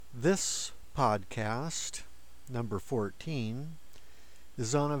This podcast, number 14,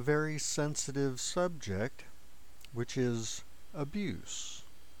 is on a very sensitive subject, which is abuse.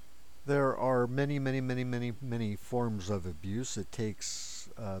 There are many forms of abuse. It takes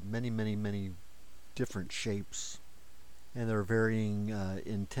many different shapes, and there are varying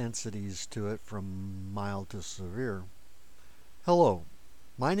intensities to it from mild to severe. Hello,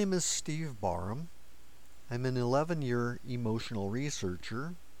 my name is Steve Barham. I'm an 11-year emotional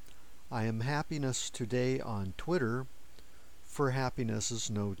researcher. I am Happiness Today on Twitter for Happiness is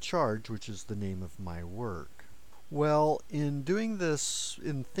No Charge, which is the name of my work. Well, in doing this,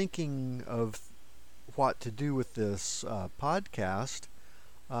 in thinking of what to do with this podcast,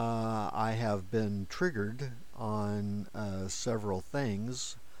 I have been triggered on several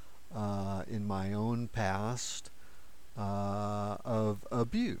things in my own past of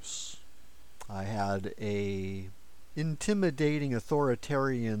abuse. I had a intimidating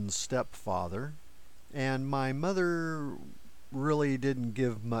authoritarian stepfather, and my mother really didn't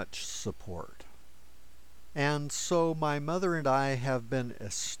give much support. And so my mother and I have been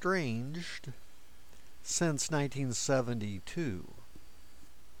estranged since 1972.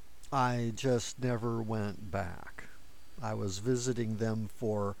 I just never went back. I was visiting them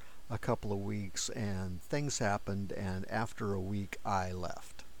for a couple of weeks and things happened, and after a week I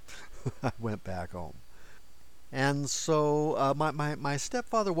left. I went back home. And so my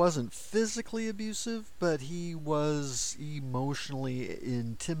stepfather wasn't physically abusive, but he was emotionally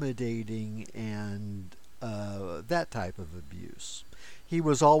intimidating and that type of abuse. He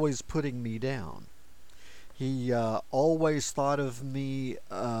was always putting me down. He always thought of me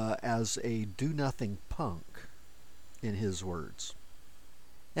as a do-nothing punk, in his words.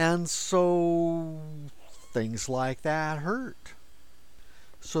 And so things like that hurt.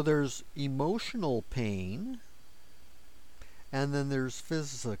 So there's emotional pain, and then there's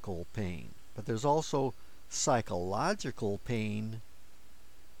physical pain. But there's also psychological pain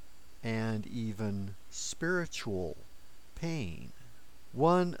and even spiritual pain.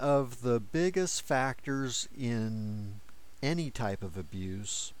 One of the biggest factors in any type of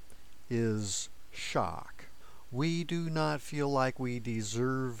abuse is shock. We do not feel like we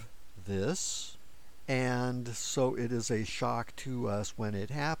deserve this, and so it is a shock to us when it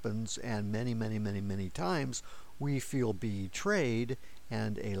happens, and many times we feel betrayed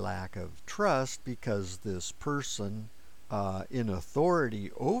and a lack of trust because this person in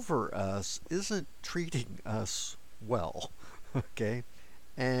authority over us isn't treating us well. Okay?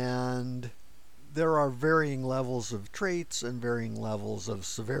 And there are varying levels of traits and varying levels of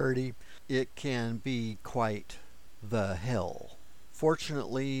severity. It can be quite the hell.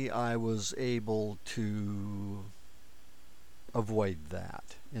 Fortunately, I was able to avoid that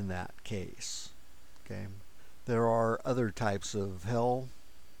in that case. Okay? There are other types of hell,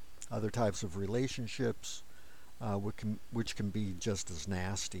 other types of relationships, which can be just as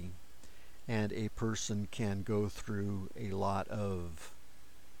nasty. And a person can go through a lot of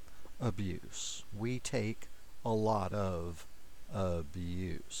abuse. We take a lot of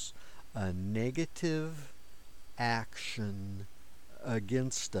abuse. A negative action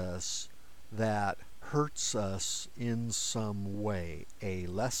against us that hurts us in some way. A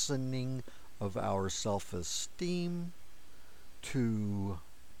lessening of our self-esteem to,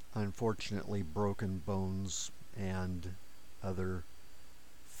 unfortunately, broken bones and other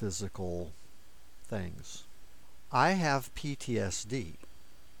physical things. I have PTSD.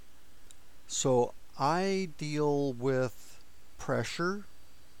 So I deal with pressure,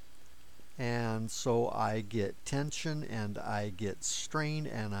 and so I get tension and I get strain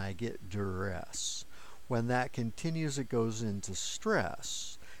and I get duress. When that continues, it goes into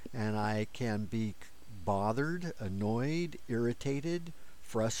stress, and I can be bothered, annoyed, irritated,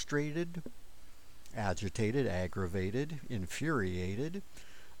 frustrated, agitated, aggravated, infuriated,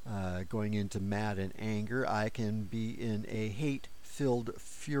 going into mad and anger. I can be in a hate-filled,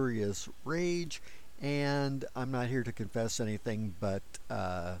 furious rage, and I'm not here to confess anything, but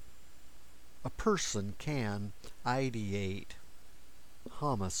a person can ideate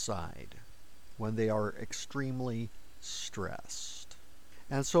homicide when they are extremely stressed.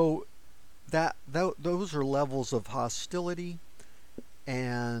 And so those are levels of hostility,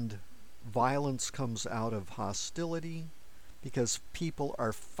 and violence comes out of hostility because people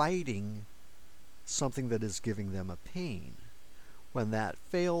are fighting something that is giving them a pain. When that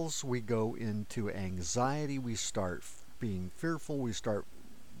fails, we go into anxiety, we start being fearful, we start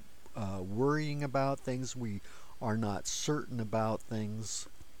worrying about things, we are not certain about things.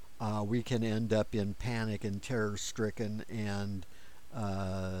 We can end up in panic and terror-stricken and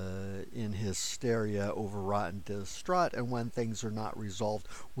in hysteria, overwrought, and distraught. And when things are not resolved,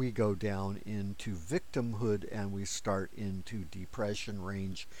 we go down into victimhood and we start into depression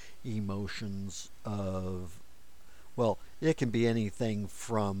range emotions of, well, it can be anything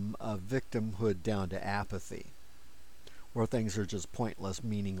from victimhood down to apathy, where things are just pointless,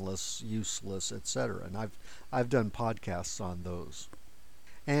 meaningless, useless, etc. And I've done podcasts on those.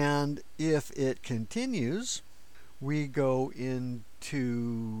 And if it continues, we go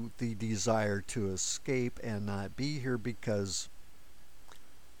into the desire to escape and not be here because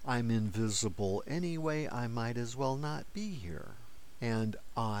I'm invisible anyway, I might as well not be here. And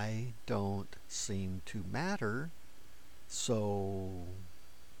I don't seem to matter, so,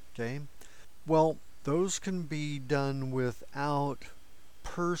 okay. Well, those can be done without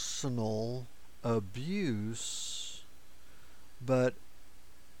personal abuse, but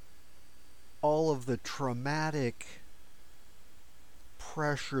all of the traumatic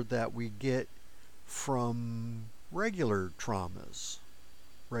pressure that we get from regular traumas,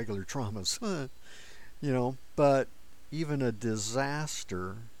 but even a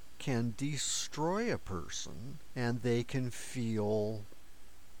disaster can destroy a person and they can feel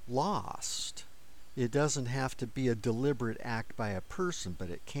lost. It doesn't have to be a deliberate act by a person, but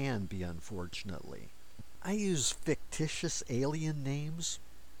it can be, unfortunately. I use fictitious alien names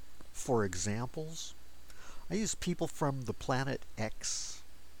for examples. I use people from the planet X.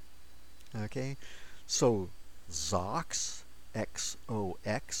 Okay? So Zox,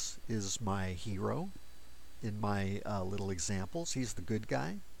 X-O-X, is my hero in my little examples. He's the good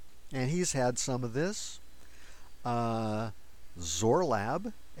guy. And he's had some of this. Zorlab,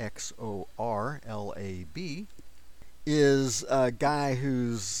 X-O-R-L-A-B, is a guy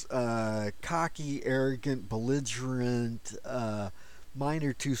who's cocky, arrogant, belligerent,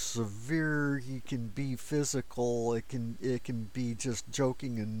 minor to severe. He can be physical. It can be just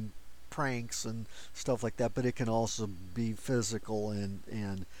joking and pranks and stuff like that, but it can also be physical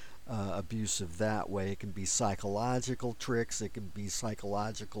and abusive that way. It can be psychological tricks. It can be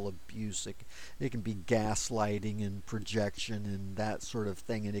psychological abuse. It can be gaslighting and projection and that sort of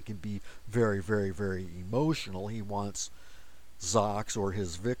thing, and it can be very, very, very emotional. He wants Zox or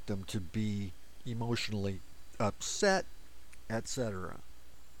his victim to be emotionally upset, etc.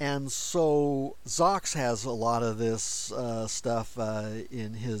 And so Zox has a lot of this stuff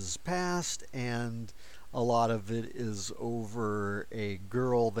in his past, and a lot of it is over a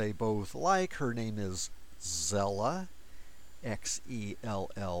girl they both like. Her name is Xella,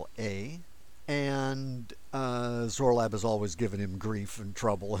 X-E-L-L-A. And Zorlab has always given him grief and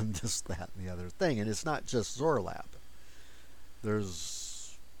trouble and this, that, and the other thing. And it's not just Zorlab.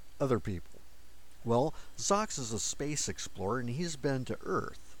 There's other people. Well, Zox is a space explorer, and he's been to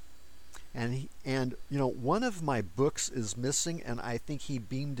Earth. And one of my books is missing, and I think he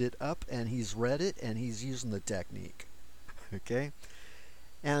beamed it up, and he's read it, and he's using the technique. Okay?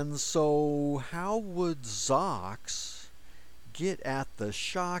 And so how would Zox get at the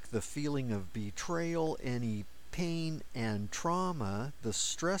shock, the feeling of betrayal, any pain and trauma, the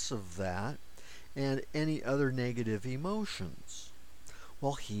stress of that, and any other negative emotions?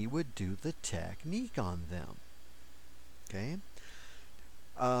 Well, he would do the technique on them. Okay?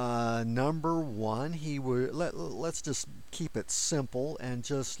 Number one, he would let's just keep it simple and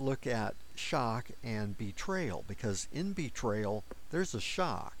just look at shock and betrayal, because in betrayal there's a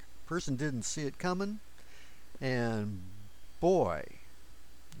shock. Person didn't see it coming, and boy,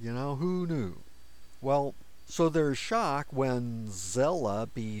 who knew? Well, so there's shock when Xella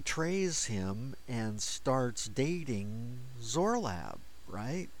betrays him and starts dating Zorlab,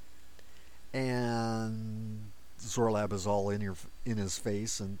 right? And Zorlab is all in his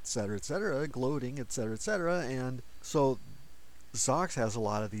face, and etc., gloating, etc. And so Zox has a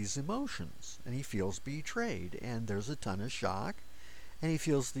lot of these emotions, and he feels betrayed, and there's a ton of shock, and he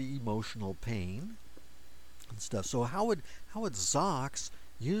feels the emotional pain and stuff. So how would Zox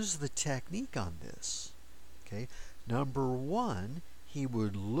use the technique on this? Okay, number one, he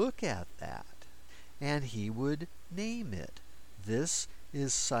would look at that, and he would name it. This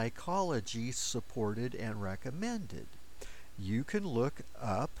is psychology supported and recommended. You can look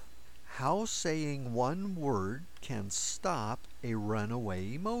up how saying one word can stop a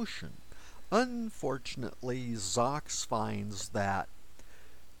runaway emotion. Unfortunately, Zox finds that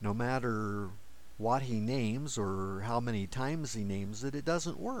no matter what he names or how many times he names it, it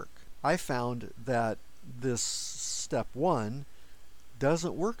doesn't work. I found that this step one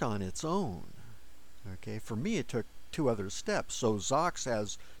doesn't work on its own. Okay, for me it took 2 other steps. So Zox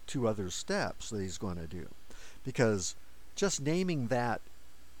has 2 other steps that he's going to do, because just naming that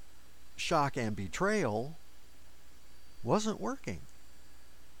shock and betrayal wasn't working.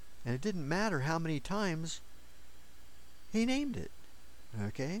 And it didn't matter how many times he named it.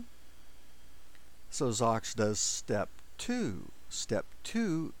 Okay? So Zox does step 2. Step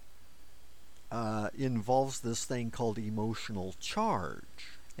 2 involves this thing called emotional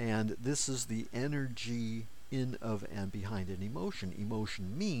charge. And this is the energy in, of, and behind an emotion.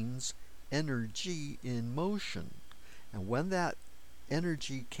 Emotion means energy in motion. And when that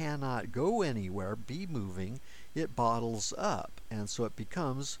energy cannot go anywhere, be moving, it bottles up. And so it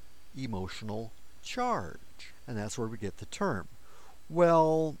becomes emotional charge. And that's where we get the term.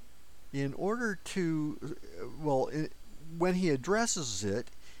 Well, in order to, when he addresses it,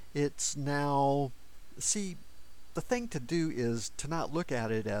 it's now, see, the thing to do is to not look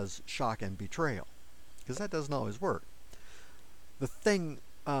at it as shock and betrayal, because that doesn't always work. The thing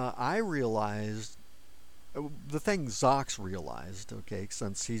I realized, the thing Zox realized, okay,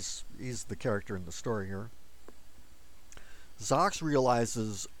 since he's the character in the story here, Zox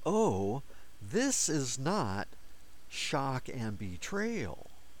realizes, oh, this is not shock and betrayal.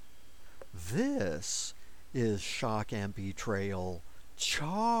 This is shock and betrayal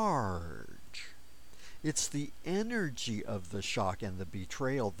charge. It's the energy of the shock and the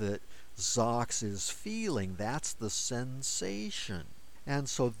betrayal that Zox is feeling. That's the sensation. And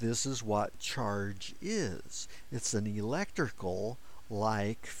so this is what charge is. It's an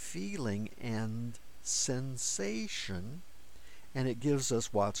electrical-like feeling and sensation, and it gives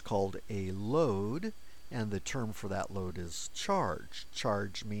us what's called a load, and the term for that load is charge.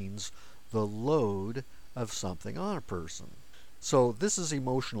 Charge means the load of something on a person. So this is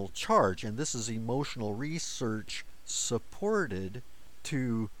emotional charge, and this is emotional research supported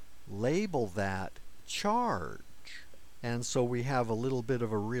to label that charge. And so we have a little bit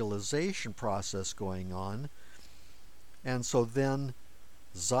of a realization process going on. And so then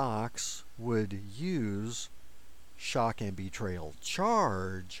Zox would use shock and betrayal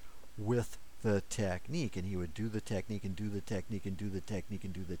charge with the technique. And he would do the technique and do the technique and do the technique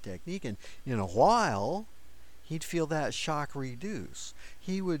and do the technique. And in a while, he'd feel that shock reduce.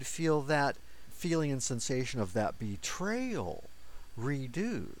 He would feel that feeling and sensation of that betrayal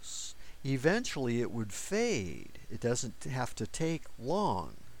reduce. Eventually it would fade. It doesn't have to take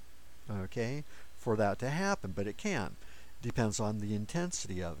long, okay, for that to happen, but it can. Depends on the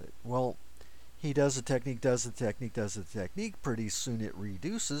intensity of it. Well, he does the technique, does the technique, does the technique. Pretty soon it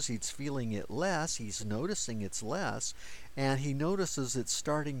reduces. He's feeling it less. He's noticing it's less. And he notices it's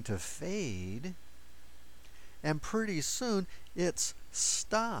starting to fade. And pretty soon it's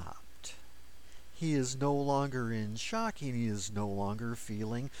stopped. He is no longer in shock, and he is no longer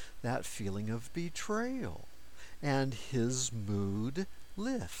feeling that feeling of betrayal. And his mood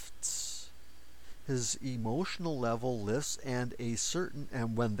lifts. His emotional level lifts, and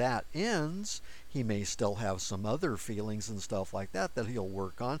when that ends, he may still have some other feelings and stuff like that he'll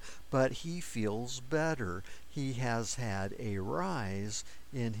work on, but he feels better. He has had a rise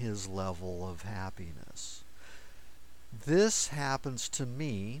in his level of happiness. This happens to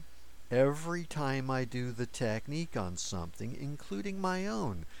me every time I do the technique on something, including my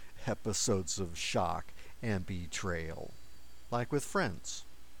own episodes of shock and betrayal, like with friends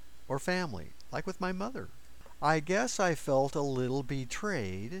or family, like with my mother. I guess I felt a little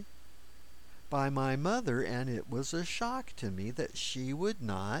betrayed by my mother, and it was a shock to me that she would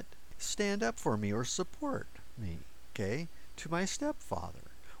not stand up for me or support me, okay, to my stepfather.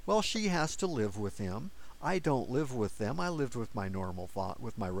 Well, she has to live with him. I don't live with them. I lived with my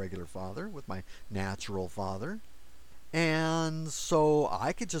with my regular father, with my natural father. And so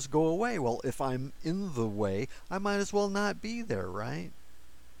I could just go away. Well, if I'm in the way, I might as well not be there, right?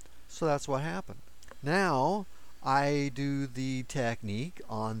 So that's what happened. Now, I do the technique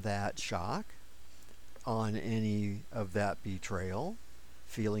on that shock, on any of that betrayal,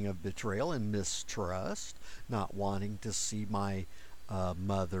 feeling of betrayal and mistrust, not wanting to see my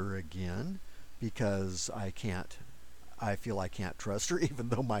mother again, because I feel I can't trust her, even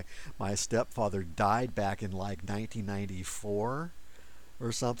though my stepfather died back in like 1994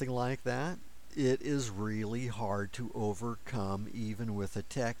 or something like that. It is really hard to overcome even with a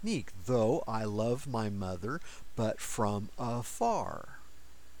technique, though I love my mother, but from afar.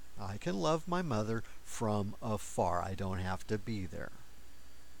 I can love my mother from afar. I don't have to be there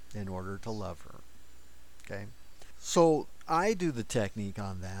in order to love her. Okay? So I do the technique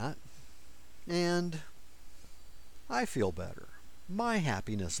on that, and I feel better. My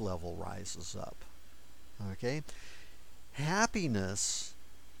happiness level rises up. Okay? Happiness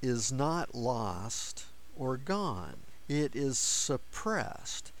is not lost or gone. It is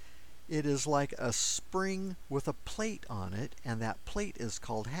suppressed. It is like a spring with a plate on it, and that plate is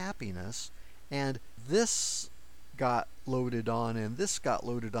called happiness. And this got loaded on, and this got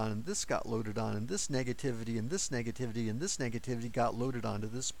loaded on, and this got loaded on, and this negativity, and this negativity, and this negativity got loaded onto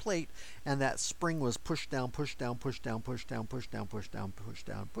this plate, and that spring was pushed down, pushed down, pushed down, pushed down, pushed down, pushed down, pushed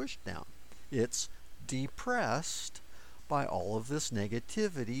down, pushed down. It's depressed by all of this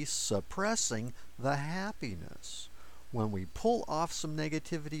negativity suppressing the happiness. When we pull off some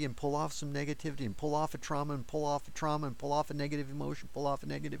negativity and pull off some negativity and pull off a trauma and pull off a trauma and pull off a negative emotion, pull off a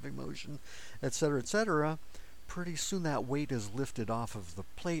negative emotion, etc., pretty soon that weight is lifted off of the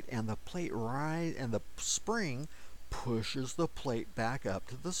plate, and the plate and the spring pushes the plate back up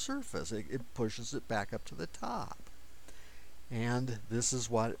to the surface. It pushes it back up to the top. And this is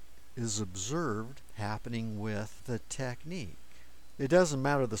what is observed happening with the technique. It doesn't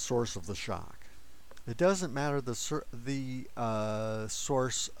matter the source of the shock. It doesn't matter the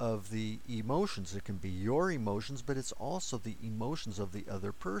source of the emotions. It can be your emotions, but it's also the emotions of the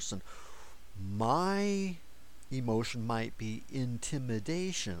other person. My emotion might be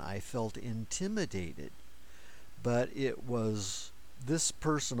intimidation. I felt intimidated. But it was this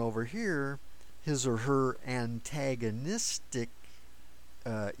person over here, his or her antagonistic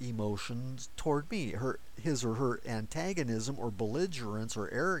emotions toward me, his or her antagonism or belligerence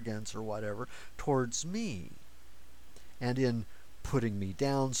or arrogance or whatever towards me, and in putting me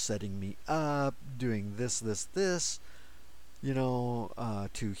down, setting me up, doing this,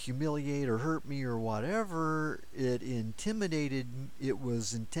 to humiliate or hurt me or whatever. It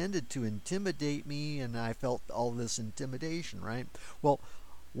was intended to intimidate me, and I felt all this intimidation, right? Well,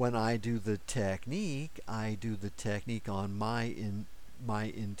 when I do the technique on my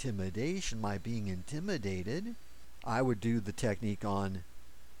intimidation, my being intimidated. I would do the technique on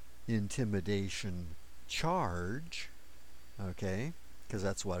intimidation charge, okay, because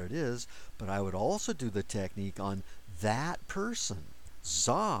that's what it is, but I would also do the technique on that person.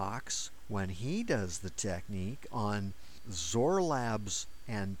 Zox, when he does the technique on Zorlab's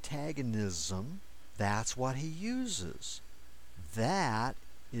antagonism, that's what he uses. That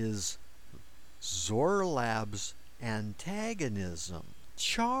is Zorlab's antagonism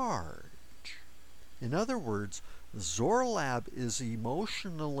charge. In other words, Zorlab is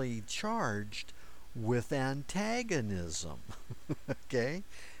emotionally charged with antagonism. Okay?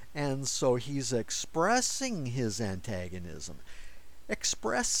 And so he's expressing his antagonism.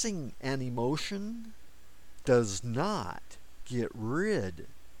 Expressing an emotion does not get rid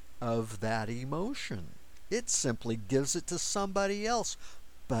of that emotion. It simply gives it to somebody else,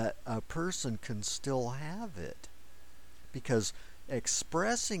 but a person can still have it. Because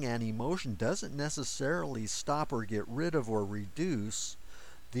expressing an emotion doesn't necessarily stop or get rid of or reduce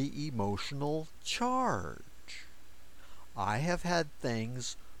the emotional charge. I have had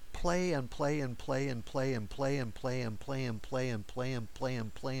things play and play and play and play and play and play and play and play and play and play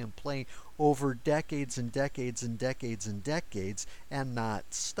and play and play over decades and decades and decades and decades and not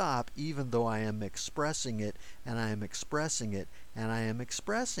stop, even though I am expressing it and I am expressing it and I am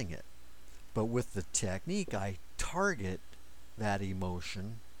expressing it. But with the technique, I target that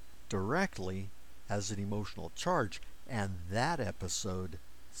emotion directly as an emotional charge, and that episode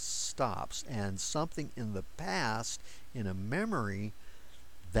stops. And something in the past, in a memory,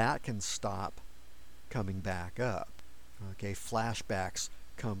 that can stop coming back up. Okay, flashbacks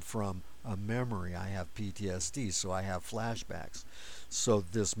come from a memory. I have PTSD, so I have flashbacks. So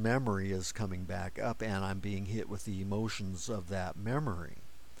this memory is coming back up, and I'm being hit with the emotions of that memory.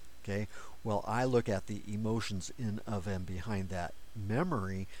 Okay, well, I look at the emotions in, of, and behind that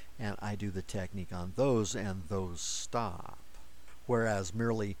memory, and I do the technique on those, and those stop. Whereas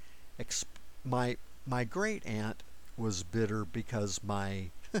merely my great aunt was bitter because my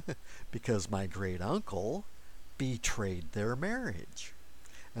because my great uncle betrayed their marriage,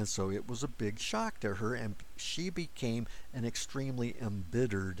 and so it was a big shock to her, and she became an extremely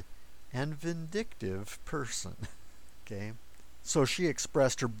embittered and vindictive person. Okay. So she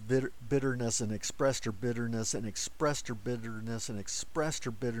expressed her bitterness and expressed her bitterness and expressed her bitterness and expressed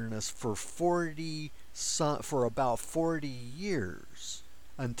her bitterness for about 40 years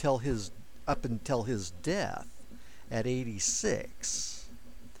until his death at 86.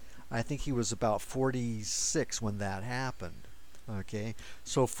 I think he was about 46 when that happened. Okay,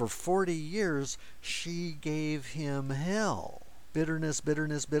 so for 40 years she gave him hell. Bitterness,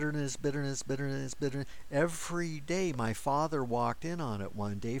 bitterness, bitterness, bitterness, bitterness, bitterness. Every day my father walked in on it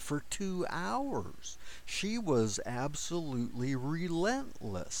one day for 2 hours. She was absolutely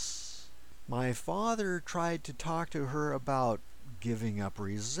relentless. My father tried to talk to her about giving up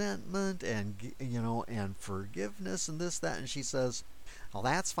resentment and, and forgiveness and this, that, and she says, well,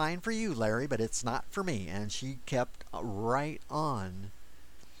 that's fine for you, Larry, but it's not for me. And she kept right on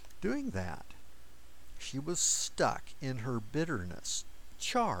doing that. She was stuck in her bitterness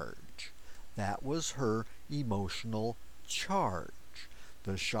charge. That was her emotional charge.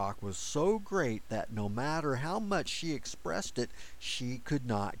 The shock was so great that no matter how much she expressed it, she could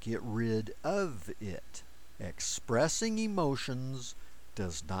not get rid of it. Expressing emotions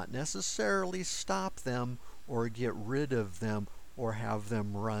does not necessarily stop them or get rid of them or have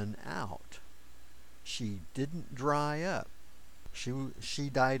them run out. She didn't dry up. She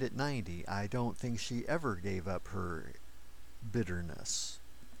died at 90. I don't think she ever gave up her bitterness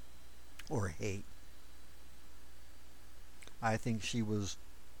or hate. I think she was,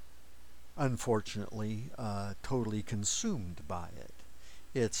 unfortunately, totally consumed by it.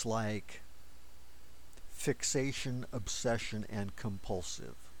 It's like fixation, obsession, and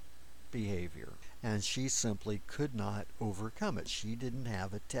compulsive behavior. And she simply could not overcome it. She didn't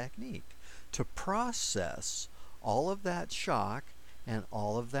have a technique to process all of that shock and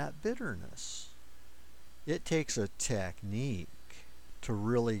all of that bitterness. It takes a technique to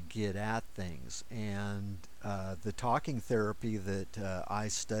really get at things. And the talking therapy that I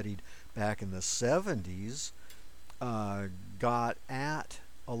studied back in the 70s got at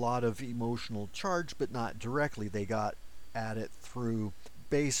a lot of emotional charge, but not directly. They got at it through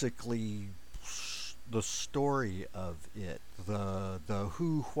basically the story of it, the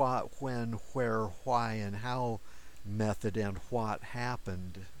who, what, when, where, why, and how method, and what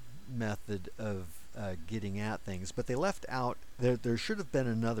happened method of getting at things. But they left out, there should have been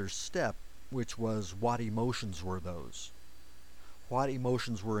another step, which was what emotions were those? What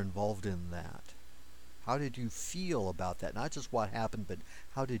emotions were involved in that? How did you feel about that? Not just what happened, but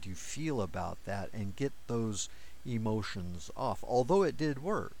how did you feel about that, and get those emotions off. Although it did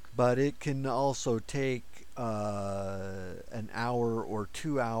work. But it can also take an hour or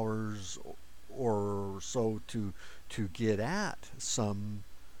 2 hours or so to get at some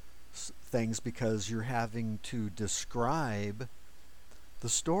things, because you're having to describe the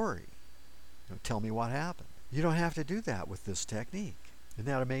story. Tell me what happened. You don't have to do that with this technique. Isn't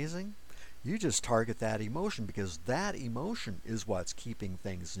that amazing? You just target that emotion, because that emotion is what's keeping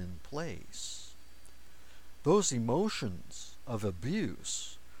things in place. Those emotions of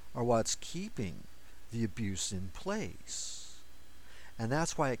abuse are what's keeping the abuse in place. And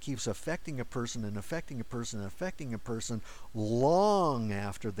that's why it keeps affecting a person and affecting a person and affecting a person long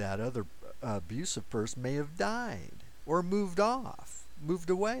after that other abusive person may have died or moved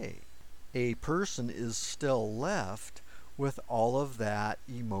away. A person is still left with all of that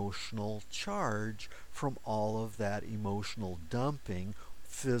emotional charge from all of that emotional dumping,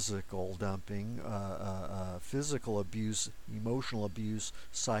 physical dumping, physical abuse, emotional abuse,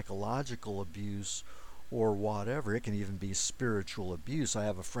 psychological abuse, or whatever. It can even be spiritual abuse. I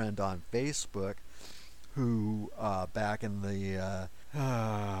have a friend on Facebook who back in the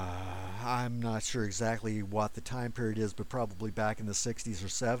I'm not sure exactly what the time period is, but probably back in the 60s or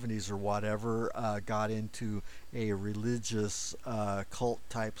 70s or whatever, got into a religious cult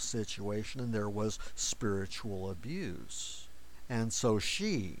type situation, and there was spiritual abuse. And so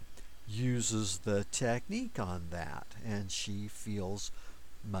she uses the technique on that, and she feels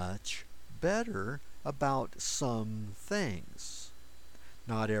much better about some things.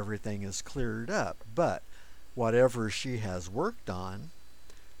 Not everything is cleared up, but whatever she has worked on,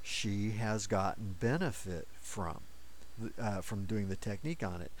 she has gotten benefit from doing the technique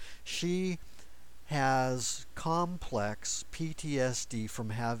on it. She has complex PTSD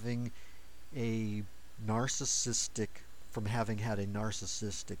from having had a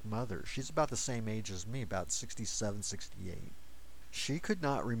narcissistic mother. She's about the same age as me, about 67, 68. She could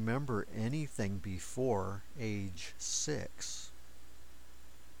not remember anything before age 6.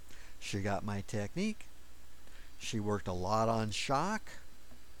 She got my technique. She worked a lot on shock.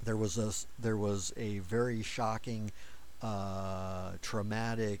 There was a very shocking,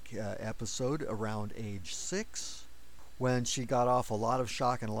 traumatic episode around age 6 when she got off a lot of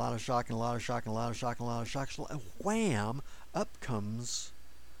shock and a lot of shock and a lot of shock and a lot of shock and a lot of shock. And wham! Up comes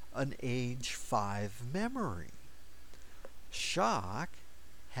an age 5 memory. Shock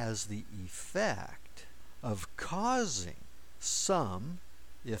has the effect of causing some,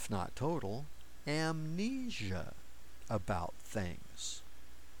 if not total, amnesia about things.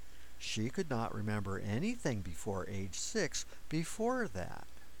 She could not remember anything before age 6 before that.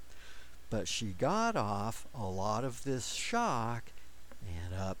 But she got off a lot of this shock,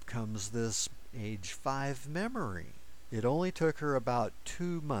 and up comes this age 5 memory. It only took her about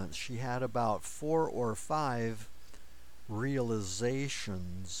 2 months. She had about 4 or 5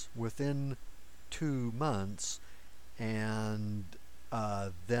 realizations within 2 months, and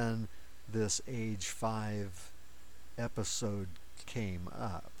then this age 5 episode came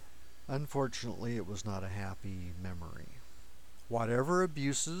up. Unfortunately, it was not a happy memory. Whatever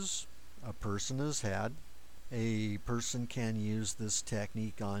abuses a person has had, a person can use this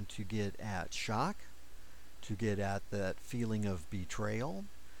technique on to get at shock, to get at that feeling of betrayal,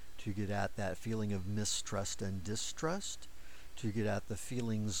 to get at that feeling of mistrust and distrust, to get at the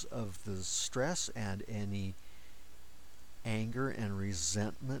feelings of the stress and any anger and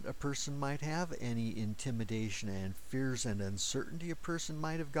resentment a person might have, any intimidation and fears and uncertainty a person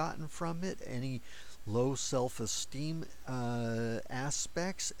might have gotten from it, any low self-esteem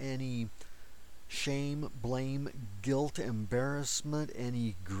aspects, any shame, blame, guilt, embarrassment,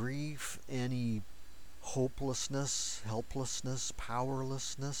 any grief, any hopelessness, helplessness,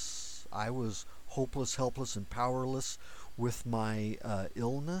 powerlessness. I was hopeless, helpless, and powerless with my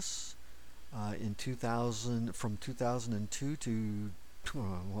illness in 2000, from 2002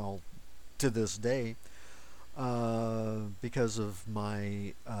 to this day, because of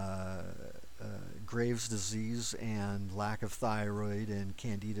my Graves' disease and lack of thyroid and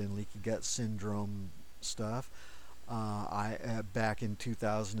candida and leaky gut syndrome stuff. Back in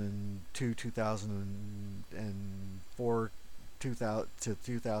 2002, 2004, 2000 to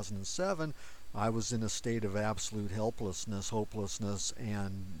 2007, I was in a state of absolute helplessness, hopelessness,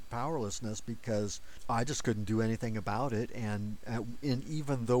 and powerlessness because I just couldn't do anything about it. And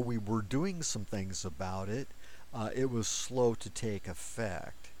even though we were doing some things about it, it was slow to take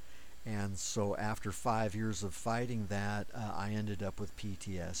effect. And so after 5 years of fighting that, I ended up with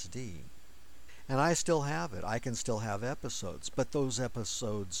PTSD. And I still have it. I can still have episodes, but those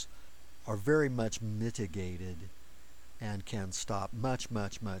episodes are very much mitigated and can stop much,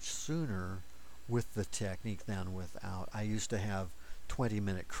 much, much sooner with the technique than without. I used to have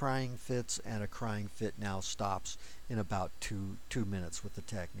 20-minute crying fits, and a crying fit now stops in about two minutes with the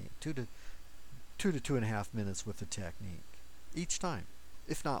technique. 2 to 2.5 minutes with the technique each time,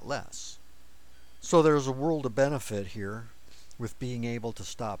 if not less. So there's a world of benefit here with being able to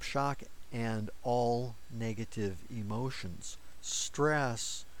stop shock and all negative emotions.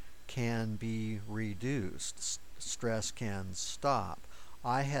 Stress can be reduced. Stress can stop.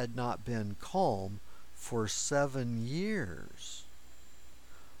 I had not been calm for 7 years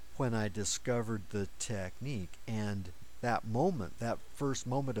when I discovered the technique. And that moment, that first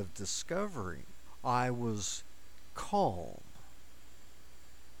moment of discovery, I was calm.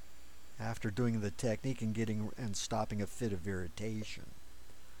 After doing the technique and stopping a fit of irritation,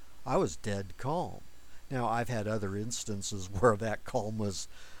 I was dead calm. Now, I've had other instances where that calm was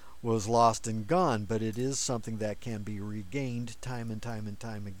lost and gone, but it is something that can be regained time and time and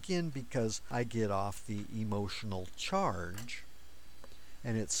time again because I get off the emotional charge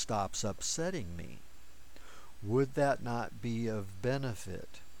and it stops upsetting me. Would that not be of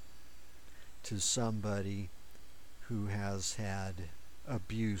benefit to somebody who has had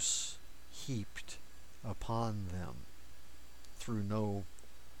abuse heaped upon them through no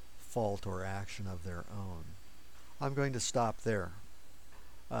fault or action of their own? I'm going to stop there.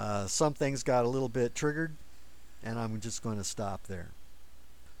 Some things got a little bit triggered, and I'm just going to stop there.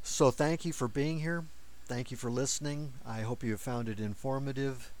 So thank you for being here. Thank you for listening. I hope you have found it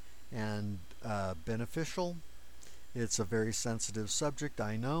informative and beneficial. It's a very sensitive subject,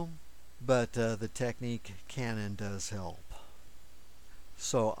 I know, but the technique can and does help.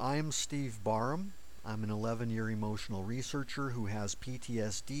 So I'm Steve Barham. I'm an 11-year emotional researcher who has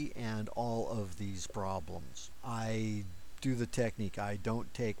PTSD and all of these problems. I do the technique. I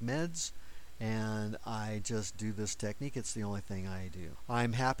don't take meds, and I just do this technique. It's the only thing I do.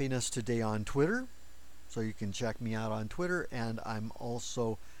 I'm Happiness Today on Twitter, so you can check me out on Twitter, and I'm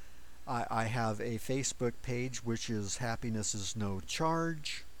also I have a Facebook page which is Happiness is No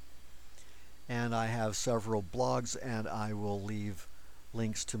Charge, and I have several blogs, and I will leave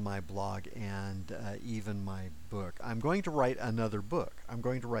links to my blog and even my book. I'm going to write another book. I'm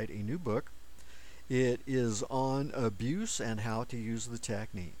going to write a new book. It is on abuse and how to use the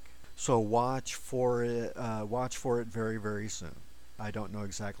technique. So watch for it very, very soon. I don't know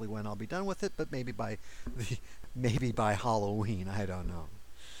exactly when I'll be done with it, but maybe by Halloween. I don't know.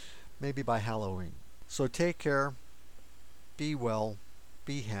 Maybe by Halloween. So take care. Be well.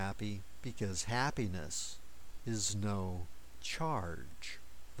 Be happy, because happiness is no charge,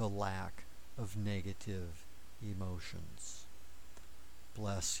 the lack of negative emotions.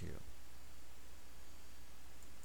 Bless you.